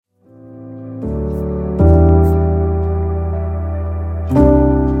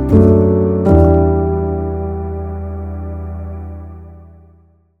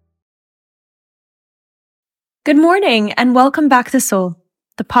Good morning and welcome back to Soul,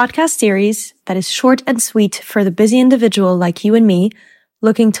 the podcast series that is short and sweet for the busy individual like you and me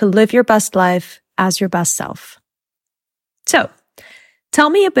looking to live your best life as your best self. So, tell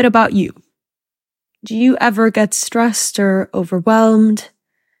me a bit about you. Do you ever get stressed or overwhelmed?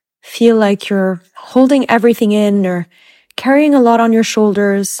 Feel like you're holding everything in or carrying a lot on your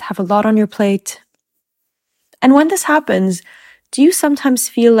shoulders, have a lot on your plate? And when this happens, do you sometimes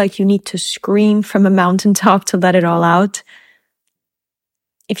feel like you need to scream from a mountaintop to let it all out?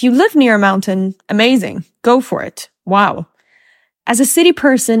 If you live near a mountain, amazing. Go for it. Wow. As a city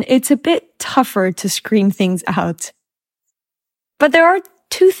person, it's a bit tougher to scream things out. But there are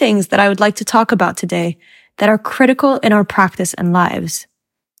two things that I would like to talk about today that are critical in our practice and lives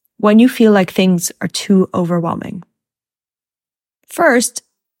when you feel like things are too overwhelming. First,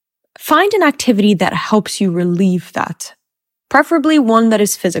 find an activity that helps you relieve that. Preferably one that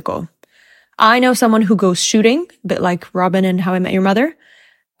is physical. I know someone who goes shooting, a bit like Robin in How I Met Your Mother.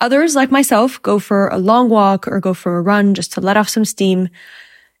 Others, like myself, go for a long walk or go for a run just to let off some steam.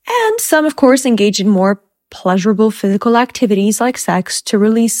 And some, of course, engage in more pleasurable physical activities like sex to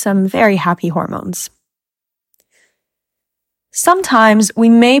release some very happy hormones. Sometimes we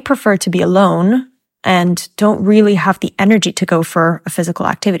may prefer to be alone and don't really have the energy to go for a physical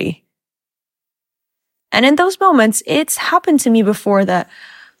activity. And in those moments, it's happened to me before that,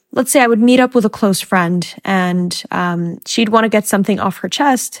 let's say I would meet up with a close friend and she'd want to get something off her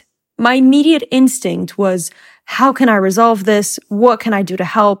chest. My immediate instinct was, how can I resolve this? What can I do to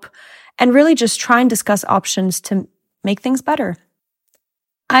help? And really just try and discuss options to make things better.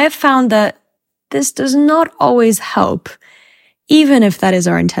 I have found that this does not always help, even if that is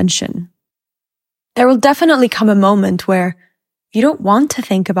our intention. There will definitely come a moment where you don't want to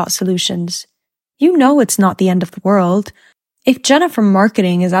think about solutions. You know it's not the end of the world. If Jenna from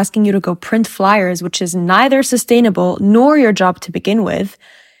marketing is asking you to go print flyers, which is neither sustainable nor your job to begin with,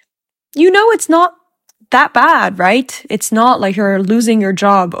 you know it's not that bad, right? It's not like you're losing your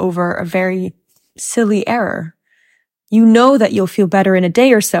job over a very silly error. You know that you'll feel better in a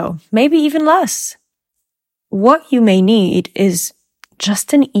day or so, maybe even less. What you may need is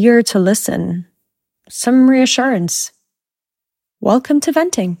just an ear to listen, some reassurance. Welcome to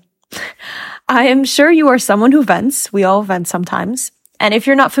venting. I am sure you are someone who vents. We all vent sometimes. And if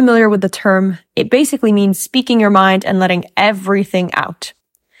you're not familiar with the term, it basically means speaking your mind and letting everything out.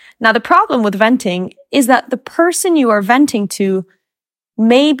 Now, the problem with venting is that the person you are venting to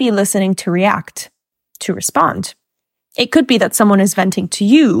may be listening to react, to respond. It could be that someone is venting to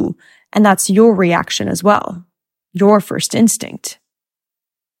you, and that's your reaction as well, your first instinct.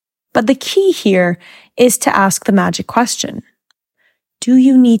 But the key here is to ask the magic question. Do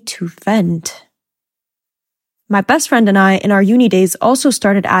you need to vent? My best friend and I in our uni days also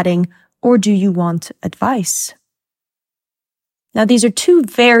started adding, or do you want advice? Now these are two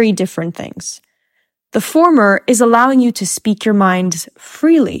very different things. The former is allowing you to speak your mind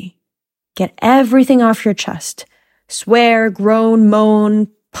freely. Get everything off your chest. Swear, groan, moan,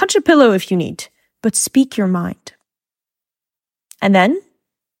 punch a pillow if you need, but speak your mind. And then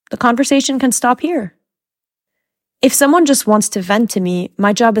the conversation can stop here. If someone just wants to vent to me,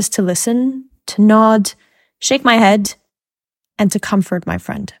 my job is to listen, to nod, shake my head, and to comfort my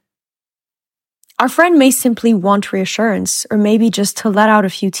friend. Our friend may simply want reassurance or maybe just to let out a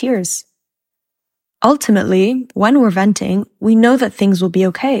few tears. Ultimately, when we're venting, we know that things will be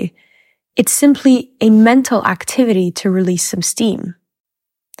okay. It's simply a mental activity to release some steam.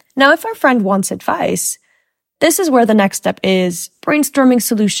 Now, if our friend wants advice, this is where the next step is brainstorming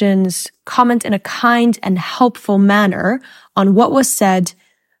solutions, comment in a kind and helpful manner on what was said,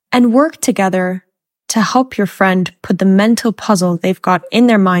 and work together to help your friend put the mental puzzle they've got in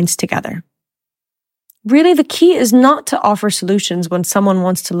their minds together. Really, the key is not to offer solutions when someone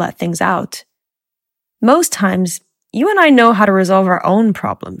wants to let things out. Most times, you and I know how to resolve our own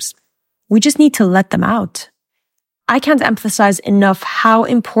problems. We just need to let them out. I can't emphasize enough how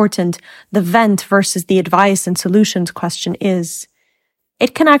important the vent versus the advice and solutions question is.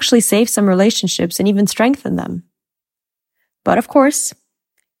 It can actually save some relationships and even strengthen them. But of course,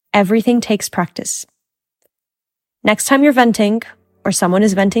 everything takes practice. Next time you're venting, or someone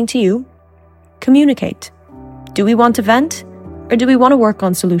is venting to you, communicate. Do we want to vent, or do we want to work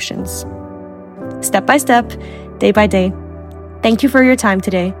on solutions? Step by step, day by day. Thank you for your time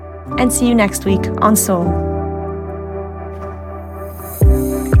today, and see you next week on Soul.